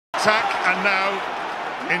attack, and now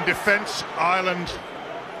in defence, Ireland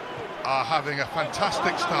are having a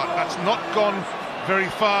fantastic start. That's not gone very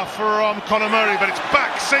far from Conor Murray, but it's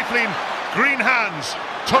back safely in green hands.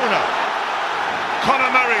 Tona,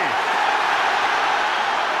 Conor Murray.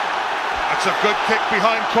 That's a good kick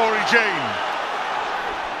behind Corey Jane.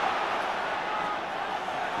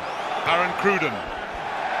 Aaron Cruden.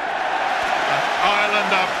 And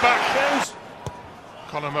Ireland are back.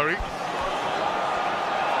 Conor Murray.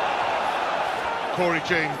 Corey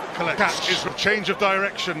Jane collects. Catch is a change of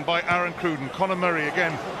direction by Aaron Cruden. Conor Murray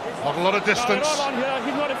again, not a lot of distance. He's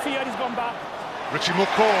not feared, he's gone back. Richie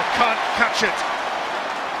McCaw can't catch it.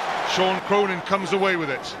 Sean Cronin comes away with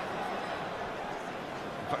it.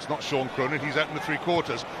 That's not Sean Cronin, he's out in the three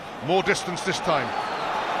quarters. More distance this time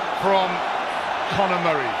from Conor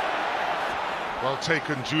Murray. Well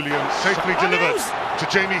taken, Julian, safely delivered to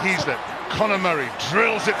Jamie Heaslip. Conor Murray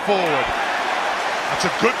drills it forward. That's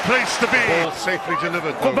a good place to be. Ball safely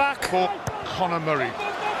delivered though, for Conor Murray.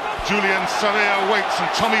 Julian Sarrea waits and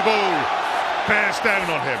Tommy Bowe bears down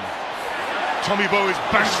on him. Tommy Bowe is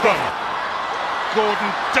bounced on.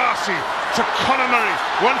 Gordon Darcy to Conor Murray.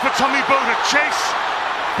 One for Tommy Bowe to chase.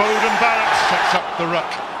 Bowden Barrett sets up the ruck.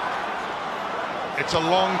 It's a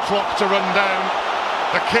long clock to run down.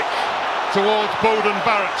 The kick towards Bowden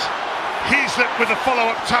Barrett. Heaslip with the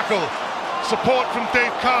follow-up tackle. Support from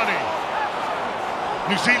Dave Carney.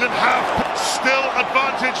 New Zealand have still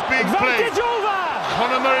advantage being played.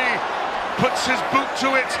 Conor Murray puts his boot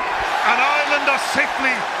to it, and Ireland are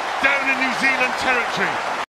safely down in New Zealand territory.